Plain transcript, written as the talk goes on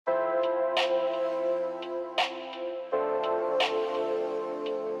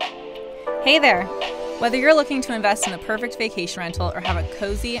Hey there! Whether you're looking to invest in the perfect vacation rental or have a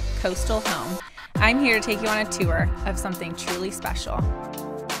cozy coastal home, I'm here to take you on a tour of something truly special.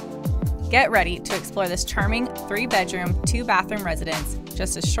 Get ready to explore this charming 3-bedroom, 2-bathroom residence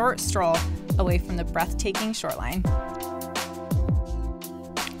just a short stroll away from the breathtaking shoreline.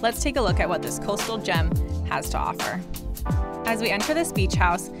 Let's take a look at what this coastal gem has to offer. As we enter this beach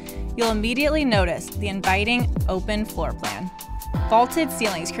house, you'll immediately notice the inviting open floor plan. Vaulted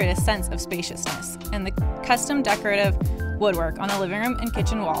ceilings create a sense of spaciousness, and the custom decorative woodwork on the living room and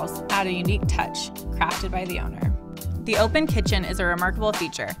kitchen walls add a unique touch crafted by the owner. The open kitchen is a remarkable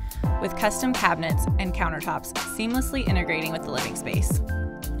feature, with custom cabinets and countertops seamlessly integrating with the living space.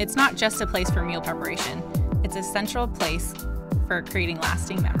 It's not just a place for meal preparation, it's a central place for creating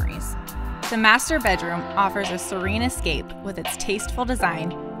lasting memories. The master bedroom offers a serene escape with its tasteful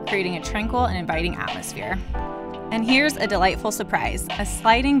design, creating a tranquil and inviting atmosphere. And here's a delightful surprise, a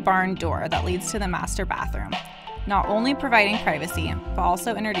sliding barn door that leads to the master bathroom, not only providing privacy, but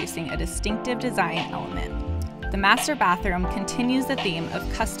also introducing a distinctive design element. The master bathroom continues the theme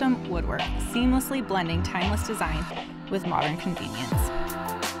of custom woodwork, seamlessly blending timeless design with modern convenience.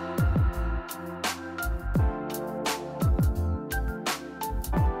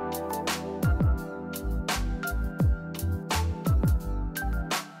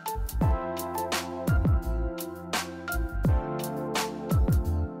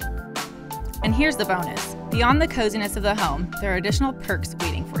 And here's the bonus. Beyond the coziness of the home, there are additional perks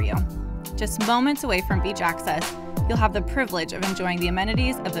waiting for you. Just moments away from beach access, you'll have the privilege of enjoying the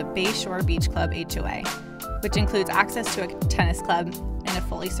amenities of the Bayshore Beach Club HOA, which includes access to a tennis club and a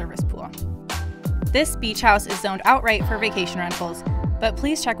fully serviced pool. This beach house is zoned outright for vacation rentals, but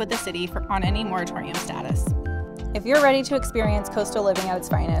please check with the city on any moratorium status. If you're ready to experience coastal living at its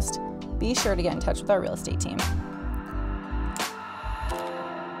finest, be sure to get in touch with our real estate team.